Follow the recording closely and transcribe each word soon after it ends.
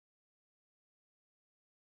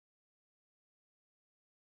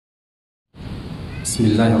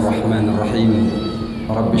Bismillahirrahmanirrahim.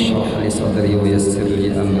 Rabbi shrah li sadri wa yassir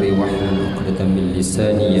li amri wahlul 'uqdatam min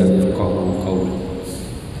lisani yafqahu qawli.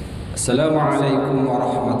 Assalamualaikum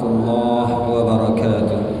warahmatullahi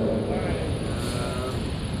wabarakatuh.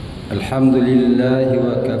 Alhamdulillahi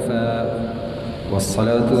wa kafa.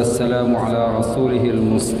 Wassalatu wassalamu ala rasulihil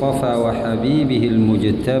mustafa wa habibihil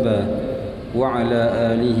mujtaba wa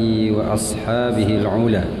ala alihi wa ashabihi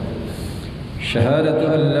al-ula. Syahadatu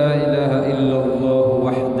an la ilaha illallah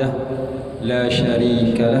wahdah la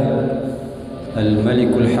syarika lah,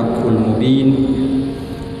 al-malikul haqqul mubin,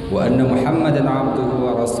 wa anna Muhammadan abduhu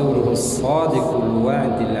wa rasuluhu as-sadiqul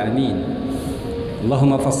wa'dil amin.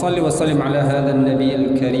 Allahumma fassalli wa sallim ala hadha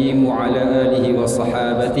an-nabiyil karim wa ala alihi wa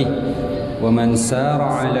sahabatihi wa man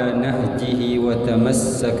sara ala nahjihi wa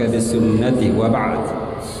tamassaka bi sunnatihi wa ba'd.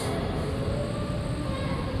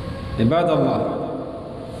 Ibadallah,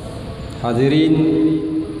 hadirin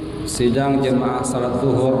sidang jemaah salat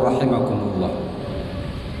Zhuhur rahimakumullah.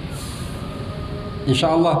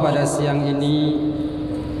 Insyaallah pada siang ini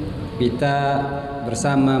kita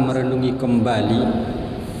bersama merenungi kembali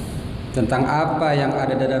tentang apa yang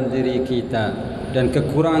ada dalam diri kita dan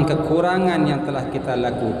kekurangan-kekurangan yang telah kita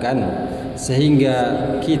lakukan sehingga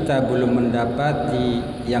kita belum mendapati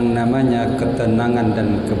yang namanya ketenangan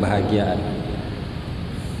dan kebahagiaan.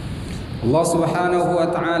 Allah Subhanahu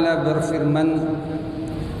wa taala berfirman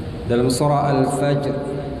dalam surah Al-Fajr,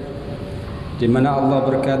 di mana Allah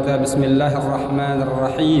berkata,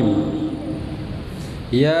 Bismillahirrahmanirrahim,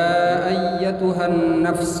 Ya ayyatuhan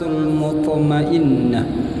nafsul mutmainnah,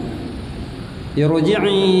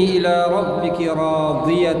 irji'i ila rabbiki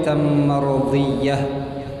radiyatan mardiyah,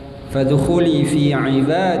 fadkhuli fi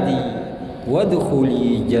ibadi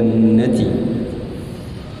wadkhuli jannati.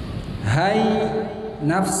 Hai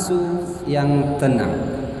nafsu yang tenang,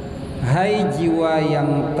 hai jiwa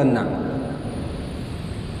yang tenang,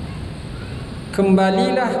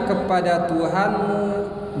 kembalilah kepada Tuhanmu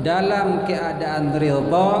dalam keadaan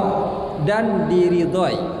ridha dan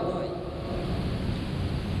diridhai.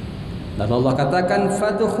 Dan Allah katakan,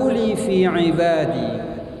 fadkhuli fi ibadi,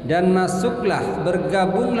 dan masuklah,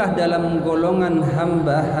 bergabunglah dalam golongan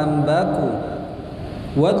hamba-hambaku,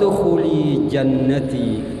 wadkhuli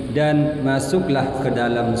jannati, dan masuklah ke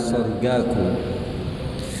dalam surgaku.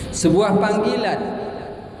 Sebuah panggilan,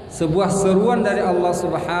 sebuah seruan dari Allah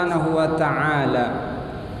Subhanahu wa taala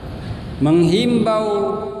menghimbau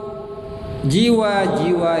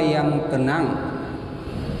jiwa-jiwa yang tenang.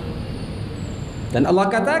 Dan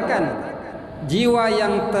Allah katakan, jiwa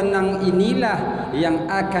yang tenang inilah yang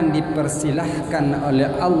akan dipersilahkan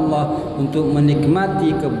oleh Allah untuk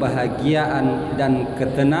menikmati kebahagiaan dan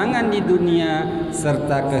ketenangan di dunia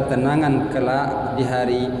serta ketenangan kelak di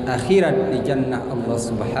hari akhirat di jannah Allah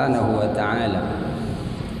Subhanahu wa taala.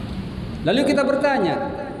 Lalu kita bertanya,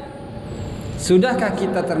 sudahkah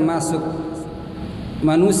kita termasuk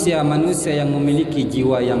manusia-manusia yang memiliki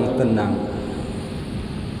jiwa yang tenang?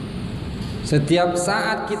 Setiap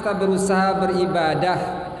saat kita berusaha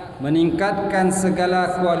beribadah, meningkatkan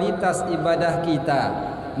segala kualitas ibadah kita,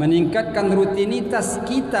 meningkatkan rutinitas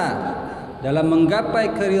kita dalam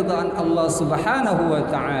menggapai keridhaan Allah Subhanahu wa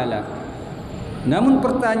taala. Namun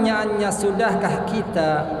pertanyaannya, sudahkah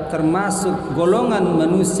kita termasuk golongan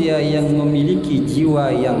manusia yang memiliki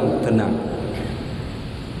jiwa yang tenang?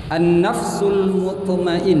 An-nafsul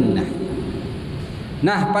mutmainnah.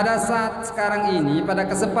 Nah, pada saat sekarang ini, pada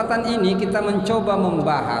kesempatan ini kita mencoba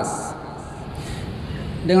membahas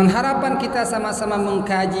dengan harapan kita sama-sama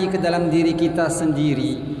mengkaji ke dalam diri kita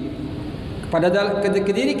sendiri,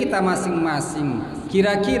 ke diri kita masing-masing.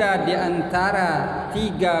 Kira-kira di antara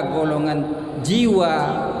tiga golongan jiwa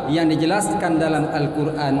yang dijelaskan dalam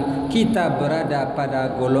Al-Qur'an, kita berada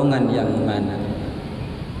pada golongan yang mana?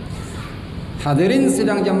 Hadirin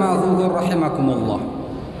sidang jamaah Zhuhur rahimakumullah.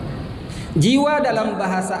 Jiwa dalam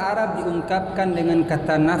bahasa Arab diungkapkan dengan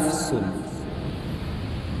kata nafsun.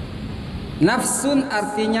 Nafsun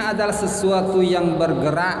artinya adalah sesuatu yang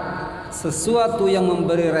bergerak, sesuatu yang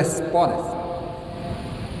memberi respon.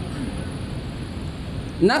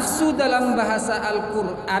 Nafsu dalam bahasa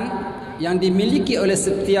Al-Qur'an yang dimiliki oleh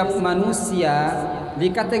setiap manusia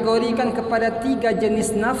dikategorikan kepada tiga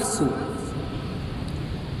jenis nafsu.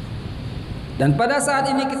 Dan pada saat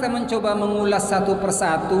ini kita mencoba mengulas satu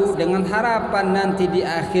persatu dengan harapan nanti di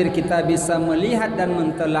akhir kita bisa melihat dan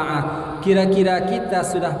mentelaah kira-kira kita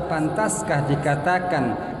sudah pantaskah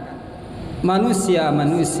dikatakan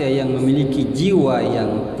manusia-manusia yang memiliki jiwa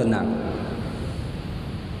yang tenang.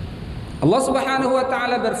 Allah Subhanahu wa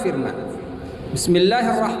taala berfirman,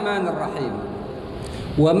 Bismillahirrahmanirrahim,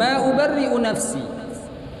 wa ma ubarri'u nafsi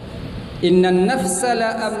Innan nafsa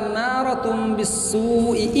la ammaratun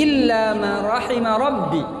bis-su'i illa ma rahima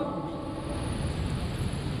rabbi.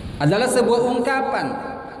 Adalah sebuah ungkapan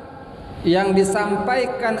yang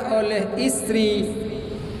disampaikan oleh istri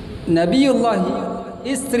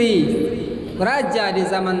istri raja di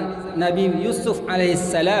zaman Nabi Yusuf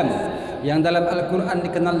alaihissalam, yang dalam Al-Qur'an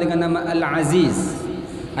dikenal dengan nama Al-Aziz.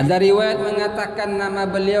 Ada riwayat mengatakan nama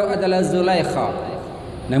beliau adalah Zulaikha,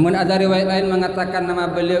 namun ada riwayat lain mengatakan nama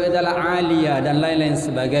beliau adalah Aliyah dan lain-lain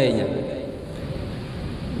sebagainya.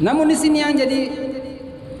 Namun di sini yang jadi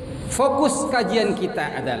fokus kajian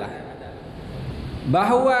kita adalah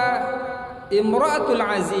bahwa Imra'atul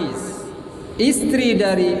Aziz, istri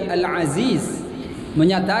dari Al-Aziz,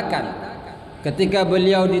 menyatakan ketika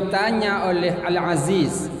beliau ditanya oleh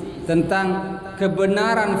Al-Aziz tentang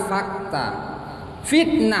kebenaran fakta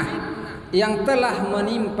fitnah yang telah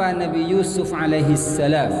menimpa Nabi Yusuf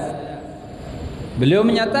alaihissalam, beliau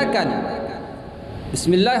menyatakan,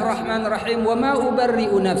 Bismillahirrahmanirrahim, wa ma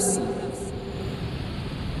ubarri'u nafsi.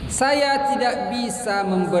 Saya tidak bisa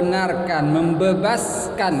membenarkan,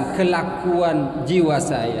 membebaskan kelakuan jiwa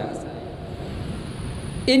saya.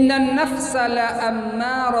 Innan nafsa la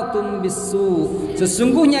ammaratun bisu.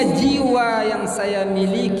 Sesungguhnya jiwa yang saya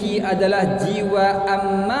miliki adalah jiwa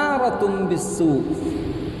ammaratun bisu.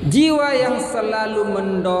 Jiwa yang selalu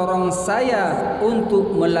mendorong saya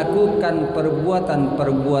untuk melakukan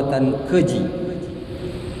perbuatan-perbuatan keji.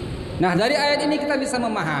 Nah, dari ayat ini kita bisa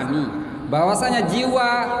memahami bahwasanya jiwa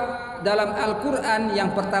dalam Al-Qur'an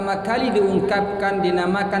yang pertama kali diungkapkan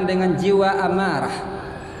dinamakan dengan jiwa amarah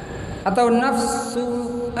atau nafsu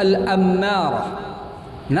al-ammarah,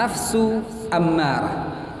 nafsu ammarah.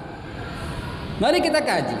 Mari kita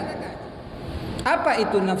kaji, apa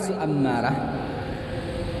itu nafsu ammarah?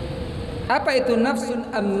 Apa itu nafsun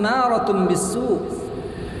ammaratun bisu?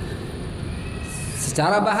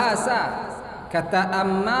 Secara bahasa, kata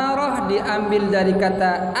ammarah diambil dari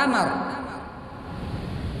kata amar.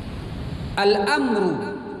 Al-amru,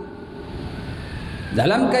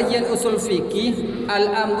 dalam kajian usul fikih,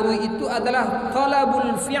 al-amru itu adalah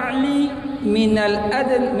talabul fi'li minal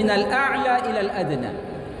a'la ilal adna.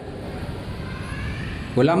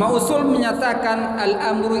 Ulama usul menyatakan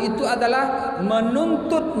al-amru itu adalah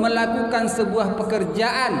menuntut melakukan sebuah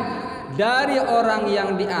pekerjaan dari orang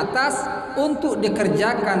yang di atas untuk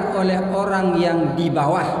dikerjakan oleh orang yang di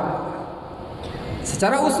bawah.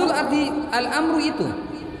 Secara usul arti al-amru itu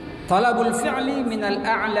talabul fi'li minal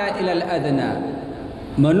a'la ilal adna,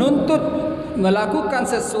 menuntut melakukan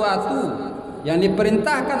sesuatu yang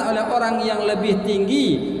diperintahkan oleh orang yang lebih tinggi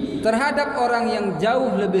terhadap orang yang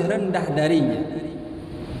jauh lebih rendah darinya.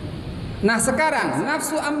 Nah, sekarang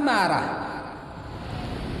nafsu ammarah,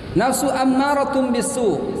 nafsu ammaratun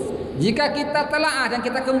bisu, jika kita telaah dan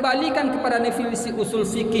kita kembalikan kepada definisi usul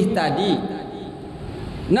fikih tadi,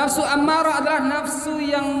 nafsu ammarah adalah nafsu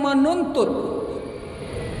yang menuntut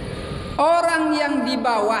orang yang di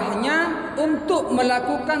bawahnya untuk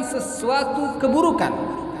melakukan sesuatu keburukan.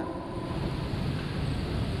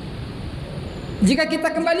 Jika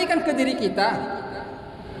kita kembalikan ke diri kita,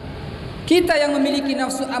 kita yang memiliki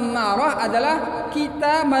nafsu ammarah adalah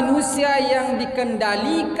kita manusia yang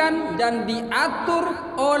dikendalikan dan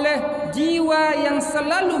diatur oleh jiwa yang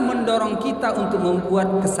selalu mendorong kita untuk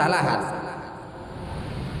membuat kesalahan.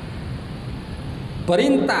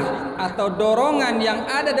 Perintah atau dorongan yang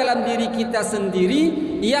ada dalam diri kita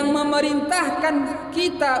sendiri yang memerintahkan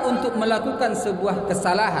kita untuk melakukan sebuah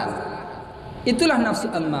kesalahan. Itulah nafsu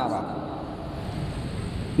ammarah.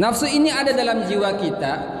 Nafsu ini ada dalam jiwa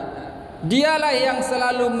kita. Dialah yang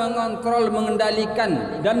selalu mengontrol,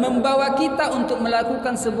 mengendalikan dan membawa kita untuk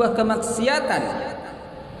melakukan sebuah kemaksiatan.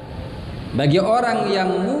 Bagi orang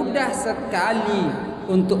yang mudah sekali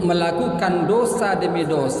untuk melakukan dosa demi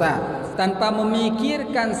dosa tanpa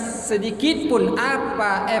memikirkan sedikit pun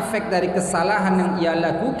apa efek dari kesalahan yang ia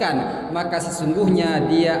lakukan, maka sesungguhnya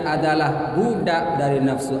dia adalah budak dari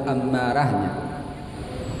nafsu ammarahnya.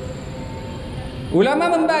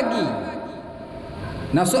 Ulama membagi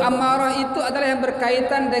nafsu ammarah itu adalah yang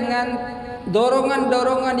berkaitan dengan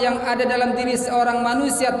dorongan-dorongan yang ada dalam diri seorang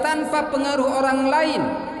manusia tanpa pengaruh orang lain.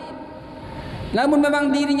 Namun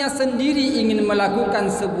memang dirinya sendiri ingin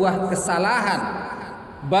melakukan sebuah kesalahan,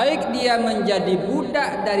 baik dia menjadi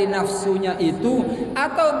budak dari nafsunya itu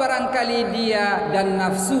atau barangkali dia dan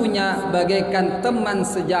nafsunya bagaikan teman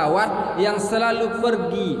sejawat yang selalu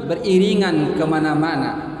pergi beriringan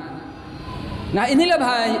kemana-mana. Nah, inilah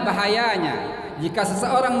bahayanya. Jika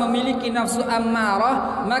seseorang memiliki nafsu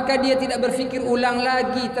ammarah, maka dia tidak berfikir ulang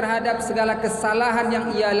lagi terhadap segala kesalahan yang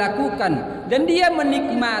ia lakukan, dan dia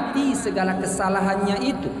menikmati segala kesalahannya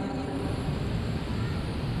itu.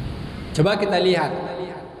 Coba kita lihat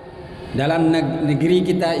dalam negeri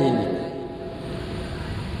kita ini,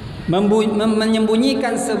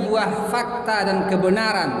 menyembunyikan sebuah fakta dan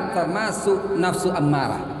kebenaran termasuk nafsu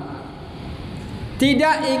ammarah.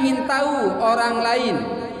 Tidak ingin tahu orang lain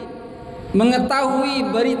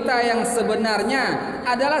mengetahui berita yang sebenarnya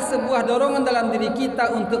adalah sebuah dorongan dalam diri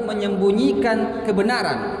kita untuk menyembunyikan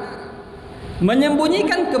kebenaran.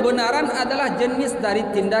 Menyembunyikan kebenaran adalah jenis dari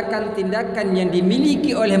tindakan-tindakan yang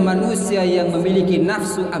dimiliki oleh manusia yang memiliki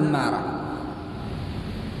nafsu ammarah.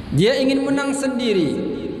 Dia ingin menang sendiri,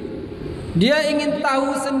 dia ingin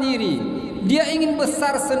tahu sendiri, dia ingin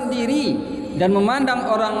besar sendiri, dan memandang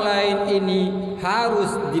orang lain ini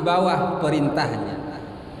harus di bawah perintahnya.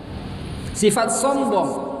 Sifat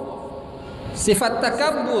sombong, sifat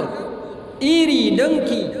takabur, iri,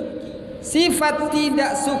 dengki, sifat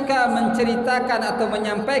tidak suka menceritakan atau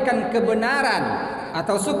menyampaikan kebenaran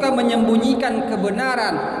atau suka menyembunyikan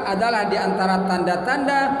kebenaran adalah di antara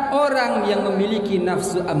tanda-tanda orang yang memiliki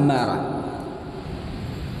nafsu ammarah.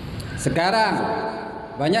 Sekarang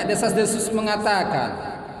banyak desas-desus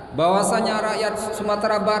mengatakan bahwasanya rakyat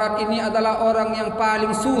Sumatera Barat ini adalah orang yang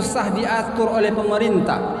paling susah diatur oleh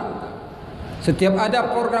pemerintah. Setiap ada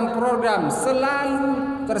program-program selalu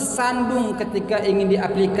tersandung ketika ingin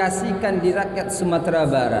diaplikasikan di rakyat Sumatera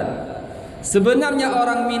Barat. Sebenarnya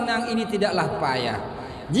orang Minang ini tidaklah payah.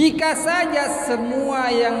 Jika saja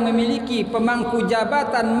semua yang memiliki pemangku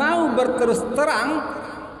jabatan mau berterus terang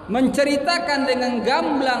menceritakan dengan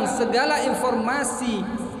gamblang segala informasi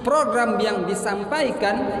program yang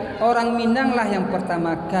disampaikan, orang Minanglah yang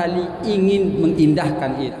pertama kali ingin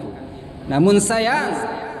mengindahkan itu. Namun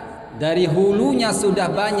sayang, dari hulunya sudah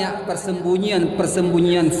banyak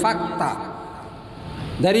persembunyian fakta.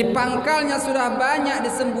 Dari pangkalnya sudah banyak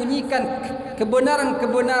disembunyikan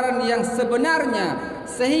kebenaran-kebenaran yang sebenarnya,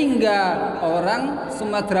 sehingga orang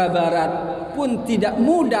Sumatera Barat pun tidak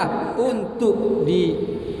mudah untuk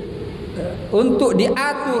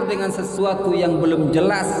diatur dengan sesuatu yang belum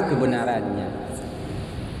jelas kebenarannya.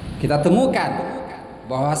 Kita temukan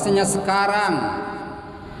bahwasanya sekarang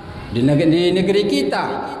di negeri kita,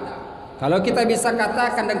 kalau kita bisa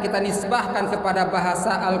katakan dan kita nisbahkan kepada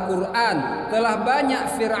bahasa Al-Qur'an, telah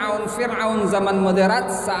banyak Fir'aun zaman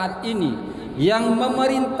moderat saat ini yang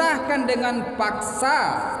memerintahkan dengan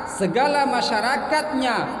paksa segala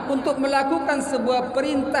masyarakatnya untuk melakukan sebuah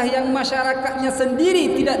perintah yang masyarakatnya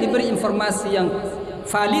sendiri tidak diberi informasi yang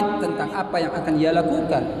valid tentang apa yang akan dia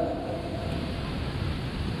lakukan.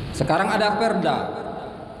 Sekarang ada perda.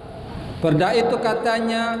 Perda itu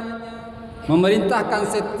katanya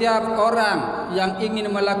memerintahkan setiap orang yang ingin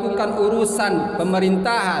melakukan urusan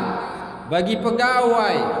pemerintahan, bagi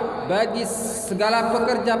pegawai, bagi segala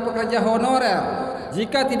pekerja-pekerja honorer,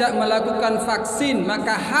 jika tidak melakukan vaksin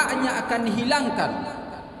maka haknya akan dihilangkan.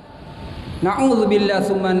 Na'udzubillah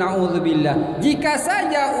summa na'udzubillah. Jika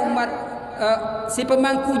saja umat si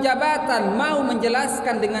pemangku jabatan mau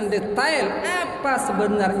menjelaskan dengan detail apa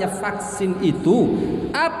sebenarnya vaksin itu,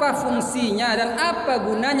 apa fungsinya dan apa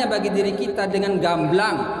gunanya bagi diri kita dengan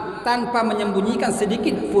gamblang tanpa menyembunyikan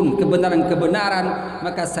sedikit pun kebenaran-kebenaran,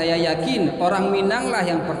 maka saya yakin orang Minanglah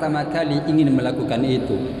yang pertama kali ingin melakukan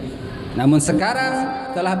itu. Namun sekarang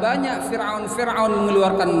telah banyak Fir'aun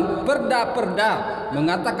mengeluarkan perda-perda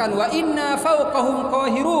mengatakan wa inna fauqahum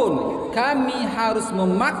qahirun. Kami harus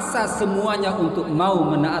memaksa semuanya untuk mau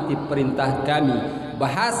menaati perintah kami.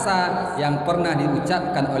 Bahasa yang pernah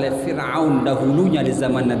diucapkan oleh Fir'aun dahulunya di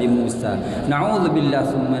zaman Nabi Musa. Na'udzubillah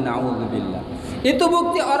summa na'udzubillah. Itu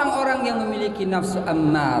bukti orang-orang yang memiliki nafsu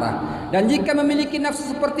ammarah. Dan jika memiliki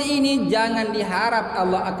nafsu seperti ini, jangan diharap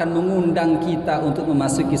Allah akan mengundang kita untuk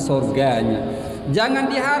memasuki surganya. Jangan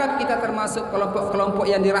diharap kita termasuk kelompok-kelompok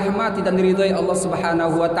yang dirahmati dan diridhai Allah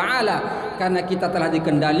Subhanahu wa taala, karena kita telah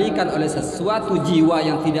dikendalikan oleh sesuatu jiwa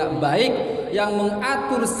yang tidak baik yang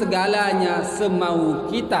mengatur segalanya semau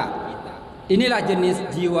kita. Inilah jenis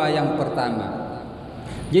jiwa yang pertama.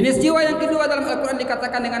 Jenis jiwa yang kedua dalam Al-Qur'an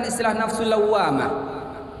dikatakan dengan istilah nafsu lawamah.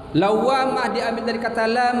 Lawamah diambil dari kata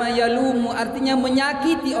lama yalumu, artinya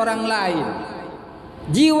menyakiti orang lain.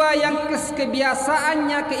 Jiwa yang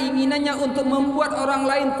kebiasaannya, keinginannya untuk membuat orang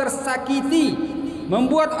lain tersakiti,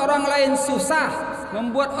 membuat orang lain susah,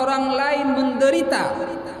 membuat orang lain menderita.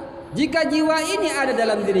 Jika jiwa ini ada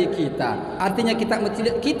dalam diri kita, artinya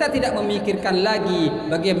kita tidak memikirkan lagi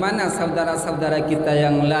bagaimana saudara-saudara kita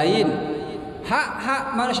yang lain.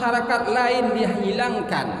 Hak-hak masyarakat lain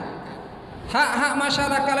dihilangkan, hak-hak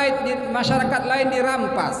masyarakat lain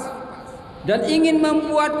dirampas, dan ingin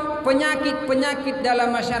membuat penyakit-penyakit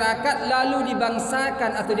dalam masyarakat lalu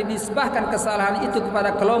dibangsakan atau dinisbahkan kesalahan itu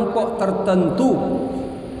kepada kelompok tertentu.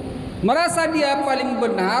 Merasa dia paling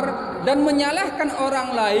benar dan menyalahkan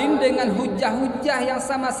orang lain dengan hujah-hujah yang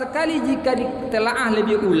sama sekali jika ditelaah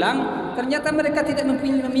lebih ulang ternyata mereka tidak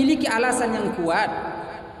memiliki alasan yang kuat.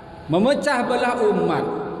 Memecah belah umat,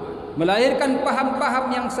 melahirkan paham-paham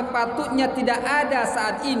yang sepatutnya tidak ada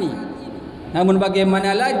saat ini. Namun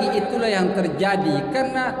bagaimana lagi, itulah yang terjadi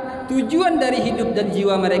karena tujuan dari hidup dan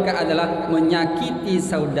jiwa mereka adalah menyakiti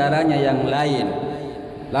saudaranya yang lain.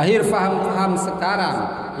 Lahir faham-faham sekarang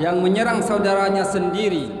yang menyerang saudaranya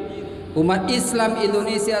sendiri. Umat Islam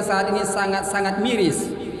Indonesia saat ini sangat-sangat miris.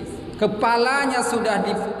 Kepalanya sudah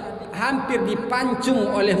hampir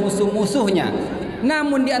dipancung oleh musuh-musuhnya.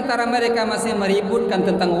 Namun di antara mereka masih meributkan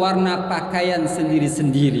tentang warna pakaian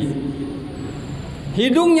sendiri-sendiri.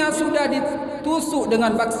 Hidungnya sudah ditusuk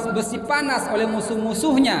dengan besi panas oleh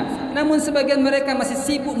musuh-musuhnya. Namun sebagian mereka masih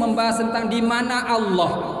sibuk membahas tentang di mana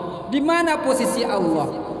Allah, di mana posisi Allah.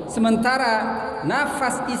 Sementara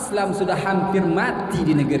nafas Islam sudah hampir mati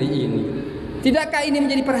di negeri ini. Tidakkah ini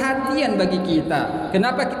menjadi perhatian bagi kita?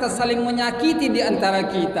 Kenapa kita saling menyakiti di antara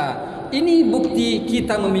kita? Ini bukti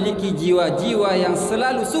kita memiliki jiwa-jiwa yang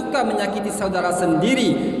selalu suka menyakiti saudara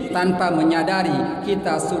sendiri tanpa menyadari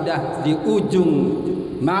kita sudah di ujung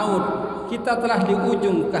maut. Kita telah di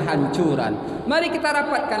ujung kehancuran. Mari kita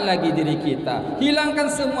rapatkan lagi diri kita. Hilangkan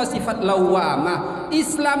semua sifat lawamah.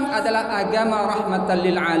 Islam adalah agama rahmatan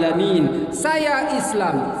lil alamin. Saya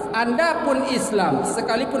Islam, Anda pun Islam.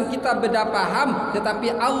 Sekalipun kita beda paham,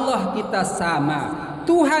 tetapi Allah kita sama,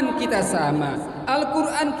 Tuhan kita sama,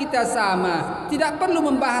 Al-Qur'an kita sama. Tidak perlu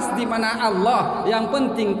membahas di mana Allah. Yang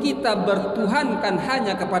penting kita bertuhankan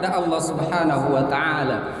hanya kepada Allah Subhanahu wa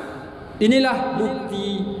taala. Inilah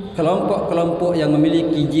bukti kelompok-kelompok yang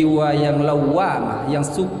memiliki jiwa yang lawamah, yang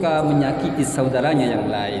suka menyakiti saudaranya yang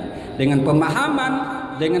lain dengan pemahaman,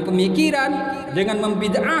 dengan pemikiran, dengan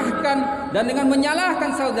membid'ahkan dan dengan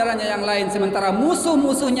menyalahkan saudaranya yang lain, sementara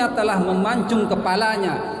musuh-musuhnya telah memancung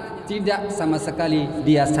kepalanya, tidak sama sekali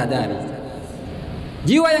dia sadari.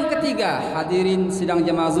 Jiwa yang ketiga, hadirin sidang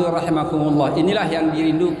jemaah Zhuhur rahimakumullah, inilah yang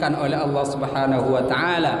dirindukan oleh Allah Subhanahu wa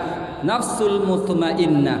taala. Nafsul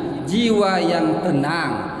mutmainnah, jiwa yang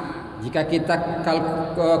tenang. Jika kita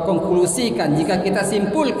konklusikan, jika kita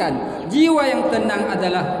simpulkan, jiwa yang tenang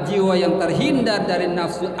adalah jiwa yang terhindar dari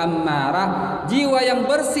nafsu ammarah, jiwa yang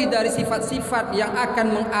bersih dari sifat-sifat yang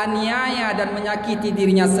akan menganiaya dan menyakiti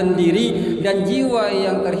dirinya sendiri, dan jiwa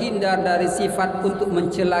yang terhindar dari sifat untuk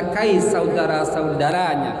mencelakai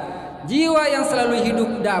saudara-saudaranya. Jiwa yang selalu hidup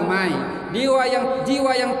damai,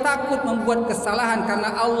 jiwa yang takut membuat kesalahan karena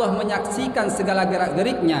Allah menyaksikan segala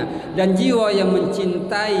gerak-geriknya, dan jiwa yang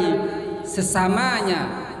mencintai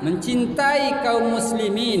sesamanya, mencintai kaum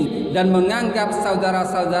muslimin dan menganggap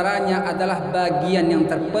saudara-saudaranya adalah bagian yang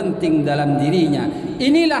terpenting dalam dirinya.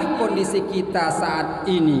 Inilah kondisi kita saat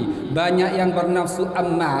ini. Banyak yang bernafsu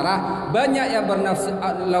ammarah, banyak yang bernafsu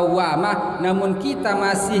lawamah, namun kita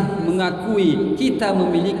masih mengakui kita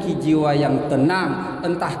memiliki jiwa yang tenang.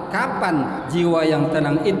 Entah kapan jiwa yang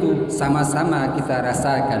tenang itu sama-sama kita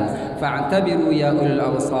rasakan. Fa'tabiru ya ulul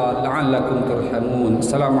absar la'allakum turhamun.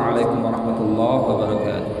 Assalamualaikum warahmatullahi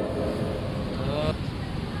wabarakatuh.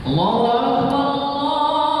 Allahu Akbar.